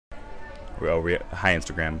Hi,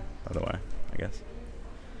 Instagram, by the way, I guess.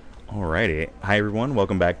 Alrighty. Hi, everyone.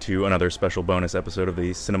 Welcome back to another special bonus episode of the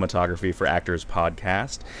Cinematography for Actors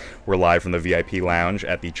podcast. We're live from the VIP Lounge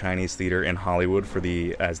at the Chinese Theater in Hollywood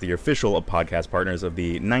as the official podcast partners of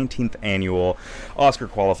the 19th annual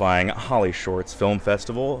Oscar-qualifying HollyShorts Film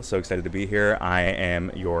Festival. So excited to be here. I am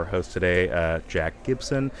your host today, Jack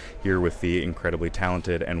Gibson, here with the incredibly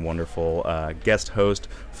talented and wonderful guest host,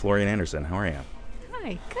 Florian Anderson. How are you?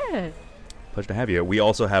 Hi, good. Pleasure to have you. We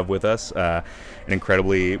also have with us an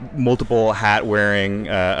incredibly multiple hat-wearing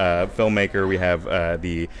filmmaker. We have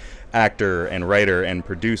the actor and writer and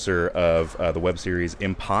producer of the web series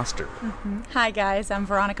IMPOSTER. Mm-hmm. Hi, guys. I'm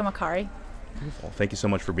Veronica Maccari. Beautiful. Thank you so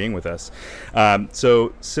much for being with us. So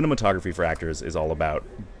Cinematography for Actors is all about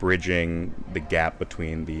bridging the gap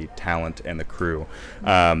between the talent and the crew.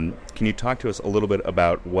 Can you talk to us a little bit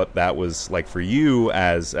about what that was like for you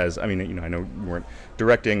as I mean, I know you weren't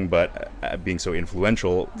directing, but being so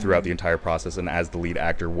influential throughout the entire process, and as the lead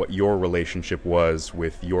actor, what your relationship was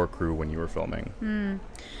with your crew when you were filming?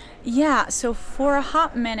 Yeah, so for a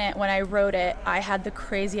hot minute when I wrote it, I had the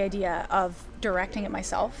crazy idea of directing it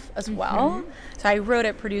myself as well. So I wrote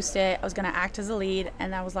it, produced it, I was going to act as a lead,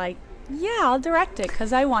 and I was like, yeah, I'll direct it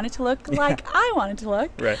because I want it to look like I want it to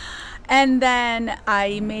look. Right. And then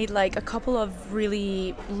I made like a couple of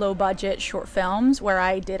really low budget short films where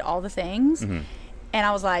I did all the things. And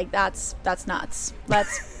I was like, that's nuts.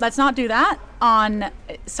 Let's not do that on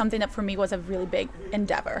something that for me was a really big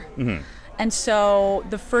endeavor. And so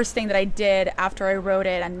the first thing that I did after I wrote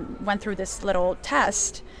it and went through this little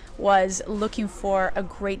test was looking for a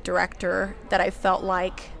great director that I felt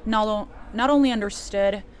like not only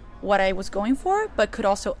understood what I was going for, but could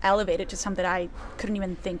also elevate it to something I couldn't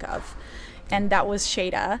even think of. And that was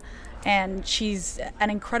Shada. And she's an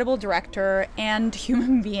incredible director and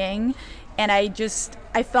human being. And I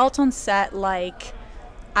felt on set like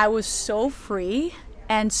I was so free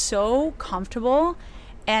and so comfortable.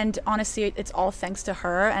 And honestly, it's all thanks to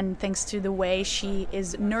her and thanks to the way she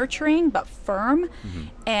is nurturing but firm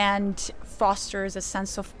and fosters a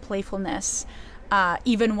sense of playfulness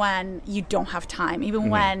even when you don't have time,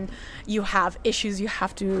 even when you have issues you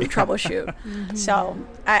have to troubleshoot. So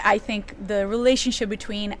I think the relationship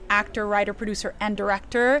between actor, writer, producer, and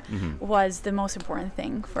director was the most important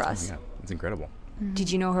thing for us. Yeah, it's incredible.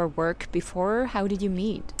 Did you know her work before? How did you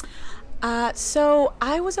meet? So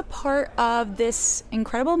I was a part of this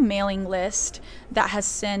incredible mailing list that has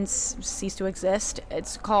since ceased to exist.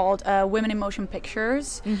 It's called Women in Motion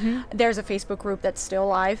Pictures. There's a Facebook group that's still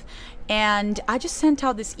alive. And I just sent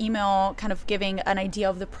out this email kind of giving an idea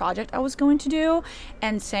of the project I was going to do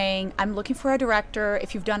and saying, I'm looking for a director.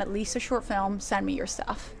 If you've done at least a short film, send me your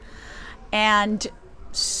stuff. And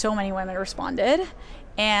so many women responded.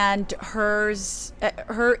 And her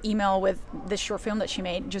email with the short film that she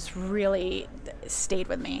made just really stayed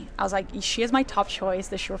with me. I was like, she is my top choice.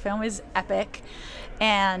 The short film is epic.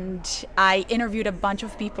 And I interviewed a bunch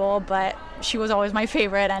of people, but she was always my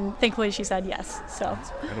favorite. And thankfully she said yes. So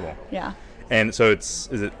that's incredible. Yeah. And so is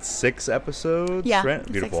it 6 episodes? Yeah. Right?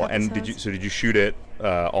 Beautiful. 6 And episodes. did you shoot it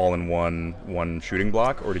all in one shooting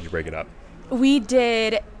block, or did you break it up? We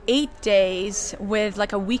did 8 days with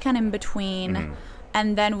like a weekend in between.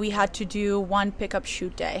 And then we had to do one pickup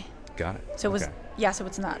shoot day. Got it. So it was, so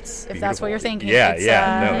it's nuts, if that's what you're thinking.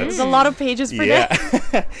 Yeah, no, it's a lot of pages per day.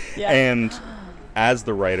 Yeah. And as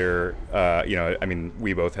the writer, I mean,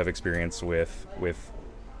 we both have experience with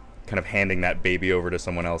kind of handing that baby over to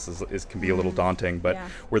someone else can be a little daunting, but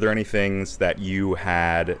were there any things that you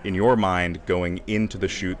had in your mind going into the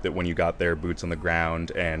shoot that when you got there, boots on the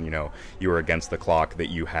ground, and you were against the clock, that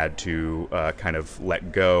you had to kind of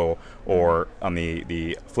let go? Or on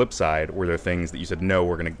the flip side, were there things that you said, no,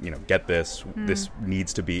 we're gonna get this, this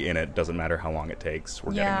needs to be in it, doesn't matter how long it takes,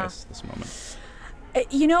 we're getting this moment?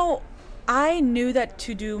 I knew that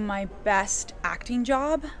to do my best acting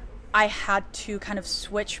job, I had to kind of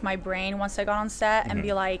switch my brain once I got on set and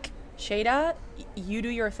be like, Shada, you do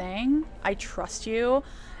your thing. I trust you.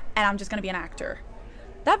 And I'm just going to be an actor.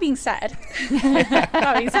 That being said,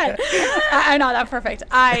 I'm not that perfect.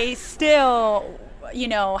 I still,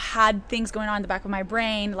 had things going on in the back of my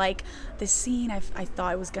brain. Like this scene, I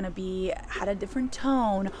thought it was going to had a different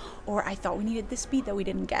tone, or I thought we needed this beat that we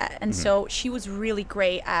didn't get. And so she was really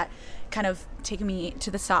great at kind of taking me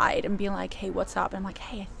to the side and being like, hey, what's up? And I'm like,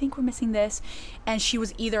 hey, I think we're missing this. And she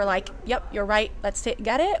was either like, yep, you're right, let's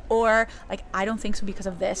get it, or like, I don't think so because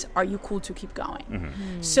of this. Are you cool to keep going?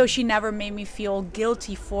 So she never made me feel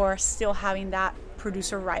guilty for still having that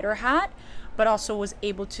producer writer hat, but also was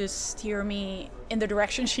able to steer me in the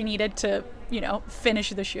direction she needed to, finish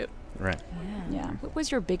the shoot. Right. Yeah. What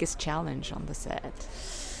was your biggest challenge on the set?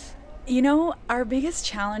 You know, our biggest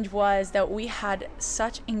challenge was that we had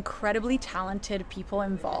such incredibly talented people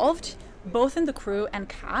involved, both in the crew and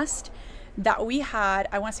cast, that we had,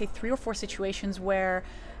 I want to say, 3 or 4 situations where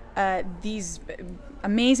these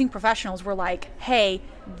amazing professionals were like, hey,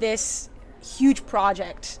 this huge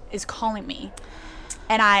project is calling me,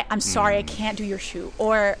 and I'm sorry, I can't do your shoot.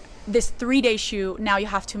 Or this 3-day shoot, now you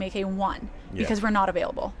have to make a 1 because we're not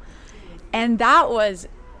available. And that was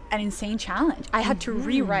an insane challenge. I had to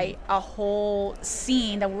rewrite a whole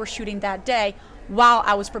scene that we were shooting that day while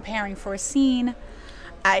I was preparing for a scene.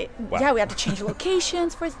 Yeah, we had to change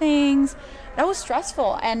locations for things. That was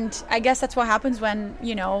stressful. And I guess that's what happens when,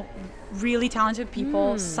 you know, really talented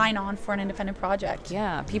people sign on for an independent project.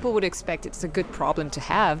 Yeah, people would expect it's a good problem to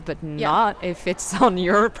have, but not if it's on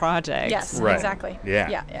your project. Yes, Right. exactly.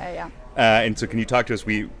 Yeah. And so can you talk to us?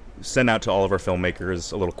 We send out to all of our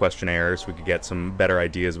filmmakers a little questionnaire so we could get some better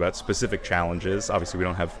ideas about specific challenges. Obviously, we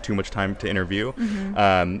don't have too much time to interview.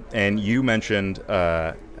 And you mentioned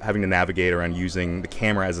having to navigate around using the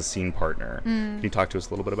camera as a scene partner. Can you talk to us a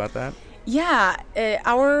little bit about that? Yeah,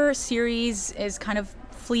 our series is kind of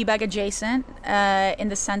Fleabag adjacent in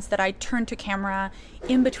the sense that I turn to camera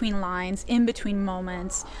in between lines, in between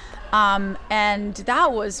moments. And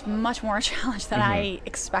that was much more a challenge than I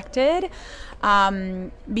expected,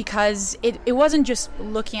 because it wasn't just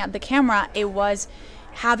looking at the camera, it was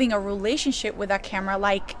having a relationship with that camera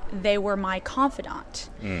like they were my confidant.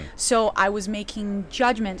 So I was making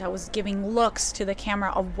judgment, I was giving looks to the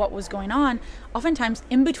camera of what was going on, oftentimes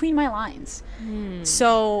in between my lines.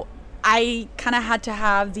 So I kind of had to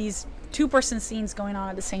have these 2-person scenes going on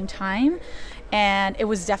at the same time, and it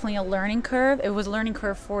was definitely a learning curve. It was a learning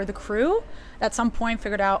curve for the crew. At some point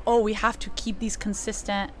figured out, we have to keep these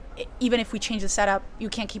consistent. Even if we change the setup, you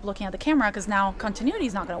can't keep looking at the camera because now continuity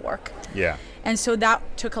is not going to work. Yeah. And so that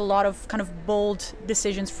took a lot of kind of bold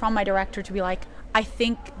decisions from my director to be like, I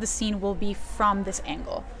think the scene will be from this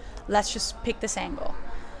angle. Let's just pick this angle.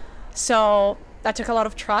 So that took a lot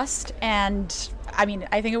of trust, and I mean,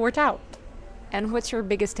 I think it worked out. And what's your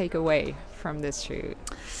biggest takeaway from this shoot?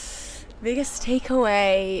 Biggest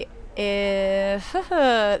takeaway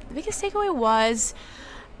was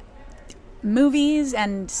movies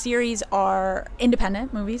and series are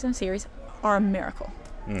independent. Movies and series are a miracle.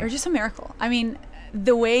 They're just a miracle. I mean,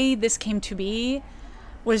 the way this came to be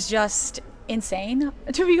was just insane.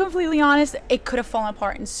 To be completely honest, it could have fallen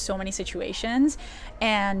apart in so many situations.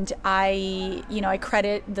 And I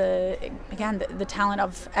credit the talent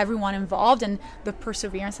of everyone involved and the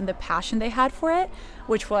perseverance and the passion they had for it,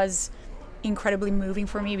 which was incredibly moving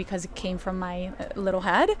for me because it came from my little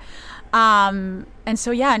head. And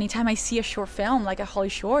so, yeah, anytime I see a short film like a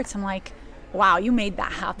HollyShorts, I'm like, wow, you made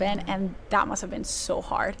that happen. And that must have been so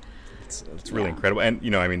hard. It's really incredible. And,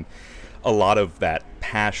 I mean, a lot of that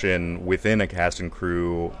passion within a cast and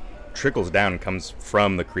crew trickles down and comes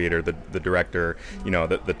from the creator, the director,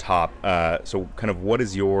 the top. So kind of what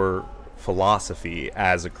is your philosophy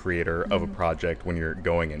as a creator of a project when you're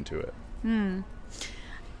going into it?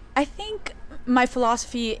 I think my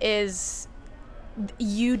philosophy is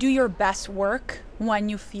you do your best work when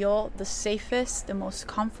you feel the safest, the most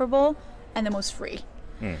comfortable, and the most free.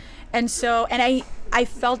 And so, and I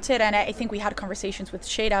felt it, and I think we had conversations with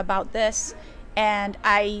Shada about this, and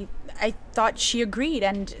I thought she agreed,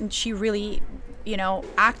 and she really,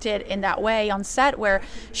 acted in that way on set, where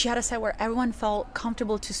she had a set where everyone felt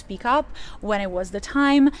comfortable to speak up when it was the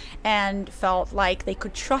time and felt like they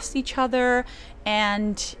could trust each other,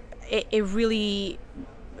 and it really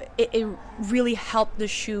helped the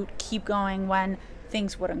shoot keep going when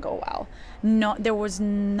things wouldn't go well. No, there was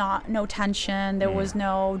no tension, there was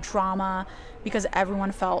no drama, because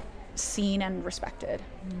everyone felt seen and respected.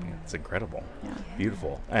 Yeah, it's incredible. Yeah.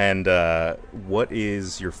 Beautiful. And what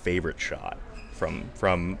is your favorite shot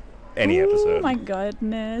from any episode? Oh my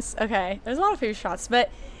goodness. Okay, there's a lot of favorite shots, but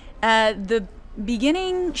the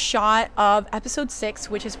beginning shot of episode 6,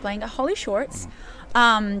 which is playing at HollyShorts,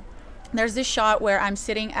 there's this shot where I'm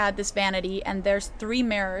sitting at this vanity and there's 3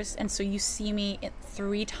 mirrors, and so you see me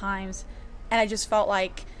 3 times, and I just felt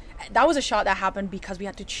like that was a shot that happened because we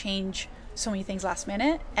had to change so many things last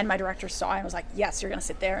minute, and my director saw it and was like, yes, you're gonna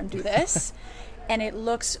sit there and do this. And it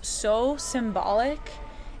looks so symbolic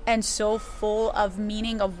and so full of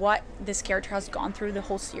meaning of what this character has gone through the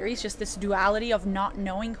whole series, just this duality of not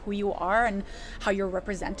knowing who you are and how you're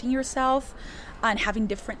representing yourself and having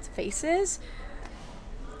different faces.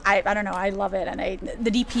 I don't know, I love it. And the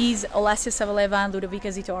DPs, Alessia Savaleva and Ludovica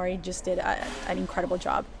Zitori, just did an incredible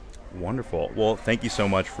job. Wonderful. Well, thank you so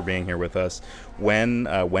much for being here with us. When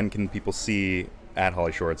can people see at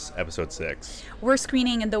HollyShorts, episode 6. We're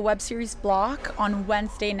screening the web series Block on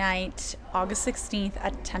Wednesday night, August 16th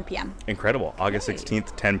at 10 p.m. Incredible. August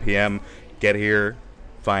 16th, 10 p.m. Get here,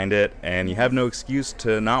 find it, and you have no excuse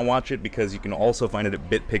to not watch it because you can also find it at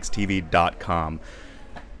bitpixtv.com.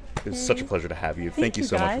 It was such a pleasure to have you. Thank you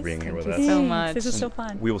so much for being here with us. Thank you so much. This is so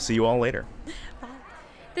fun. We will see you all later.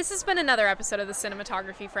 This has been another episode of the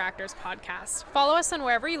Cinematography for Actors podcast. Follow us on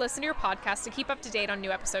wherever you listen to your podcast to keep up to date on new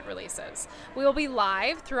episode releases. We will be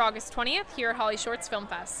live through August 20th here at HollyShorts Film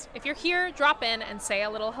Fest. If you're here, drop in and say a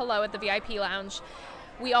little hello at the VIP lounge.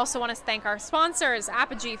 We also want to thank our sponsors,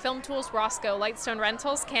 Apogee, Film Tools, Roscoe, Lightstone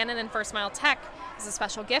Rentals, Canon, and First Mile Tech. As a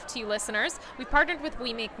special gift to you listeners, we've partnered with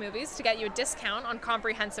We Make Movies to get you a discount on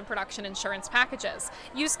comprehensive production insurance packages.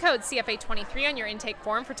 Use code CFA23 on your intake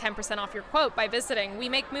form for 10% off your quote by visiting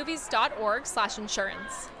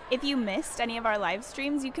wemakemovies.org/insurance. If you missed any of our live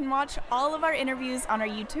streams, you can watch all of our interviews on our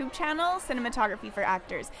YouTube channel, Cinematography for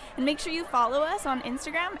Actors. And make sure you follow us on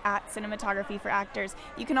Instagram at Cinematography for Actors.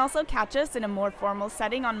 You can also catch us in a more formal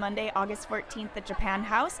setting on Monday, August 14th at Japan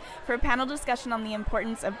House for a panel discussion on the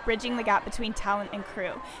importance of bridging the gap between talent and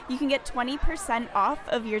crew. You can get 20% off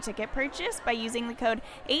of your ticket purchase by using the code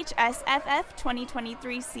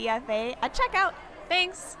HSFF2023CFA at checkout.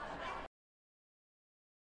 Thanks!